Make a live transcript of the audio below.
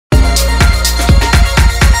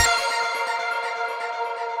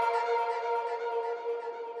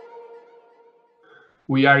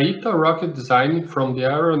We are ITA Rocket Design from the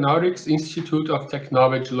Aeronautics Institute of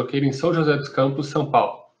Technology located in São José dos Campos, São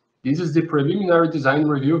Paulo. This is the preliminary design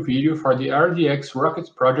review video for the RDX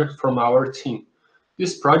rocket project from our team.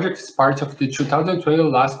 This project is part of the 2020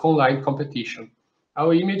 LASC online competition.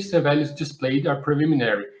 Our images and values displayed are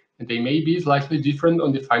preliminary, and they may be slightly different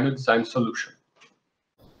on the final design solution.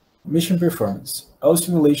 Mission performance. All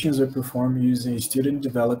simulations are performed using a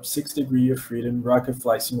student-developed 6 degrees of freedom rocket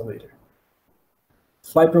flight simulator.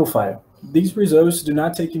 Flight profile. These results do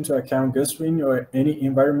not take into account gust wind or any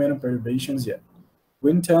environmental perturbations yet.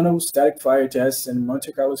 Wind tunnel, static fire tests, and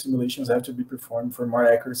Monte Carlo simulations have to be performed for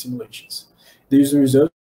more accurate simulations. These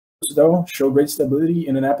results, though, show great stability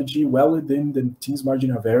in an apogee well within the team's margin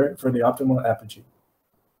of error for the optimal apogee.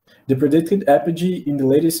 The predicted apogee in the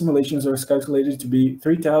latest simulations was calculated to be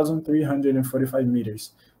 3,345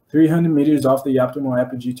 meters, 300 meters off the optimal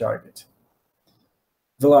apogee target.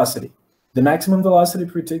 Velocity. The maximum velocity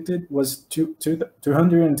predicted was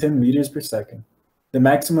 210 meters per second. The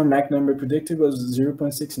maximum Mach number predicted was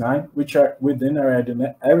 0.69, which are within our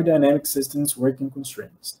aerodynamic system's working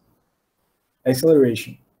constraints.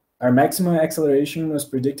 Acceleration. Our maximum acceleration was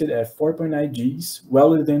predicted at 4.9 Gs,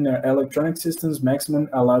 well within our electronic system's maximum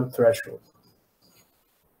allowed threshold.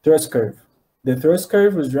 Thrust curve. The thrust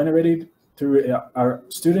curve was generated through our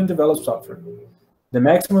student-developed software. The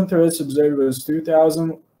maximum thrust observed was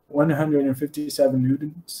 2,157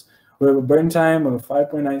 newtons, with a burn time of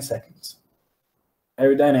 5.9 seconds.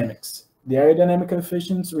 Aerodynamics. The aerodynamic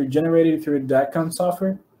coefficients were generated through the DATCOM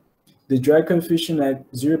software. The drag coefficient at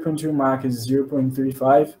 0.2 Mach is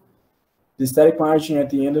 0.35. The static margin at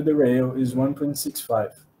the end of the rail is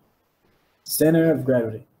 1.65. Center of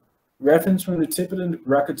gravity. Reference from the tip of the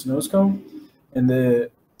rocket's nose cone, and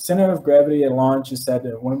the center of gravity at launch is set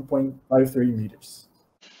at 1.53 meters.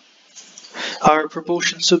 Our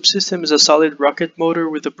propulsion subsystem is a solid rocket motor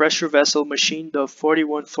with a pressure vessel machined of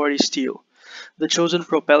 4140 steel. The chosen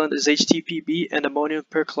propellant is HTPB and ammonium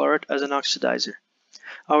perchlorate as an oxidizer.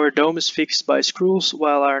 Our dome is fixed by screws,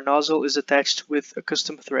 while our nozzle is attached with a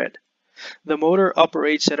custom thread. The motor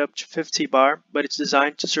operates at up to 50 bar, but it's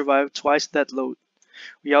designed to survive twice that load.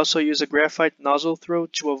 We also use a graphite nozzle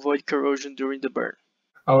throat to avoid corrosion during the burn.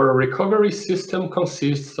 Our recovery system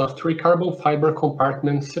consists of 3 carbon fiber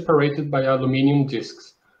compartments separated by aluminum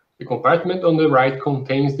discs. The compartment on the right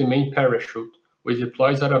contains the main parachute, which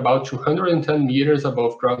deploys at about 210 meters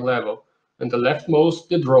above ground level, and the leftmost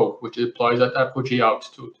the drogue, which deploys at apogee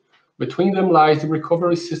altitude. Between them lies the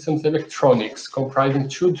recovery system's electronics, comprising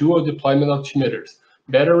 2 dual deployment altimeters,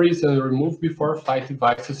 batteries, and remove before flight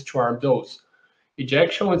devices to arm those.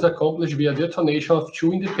 Ejection is accomplished via detonation of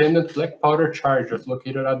 2 independent black powder charges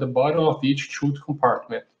located at the bottom of each chute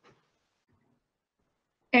compartment.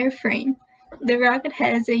 Airframe. The rocket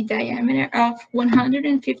has a diameter of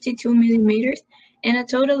 152 millimeters and a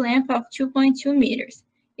total length of 2.2 meters.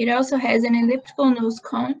 It also has an elliptical nose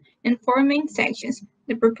cone and 4 main sections: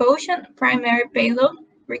 the propulsion, primary payload,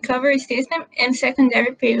 recovery system, and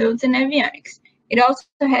secondary payloads and avionics. It also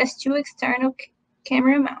has 2 external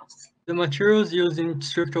camera mounts. The materials used in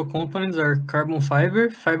structural components are carbon fiber,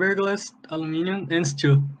 fiberglass, aluminum, and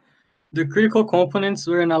steel. The critical components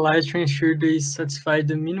were analyzed to ensure they satisfy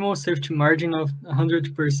the minimal safety margin of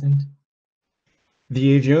 100%.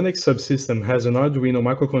 The avionics subsystem has an Arduino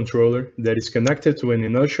microcontroller that is connected to an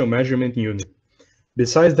inertial measurement unit.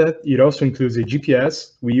 Besides that, it also includes a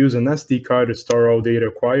GPS. We use an SD card to store all data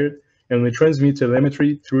acquired, and we transmit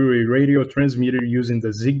telemetry through a radio transmitter using the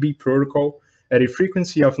Zigbee protocol at a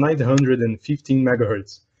frequency of 915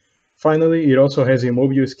 MHz. Finally, it also has a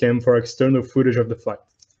mobile cam for external footage of the flight.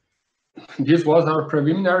 This was our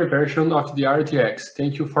preliminary version of the RDX.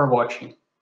 Thank you for watching.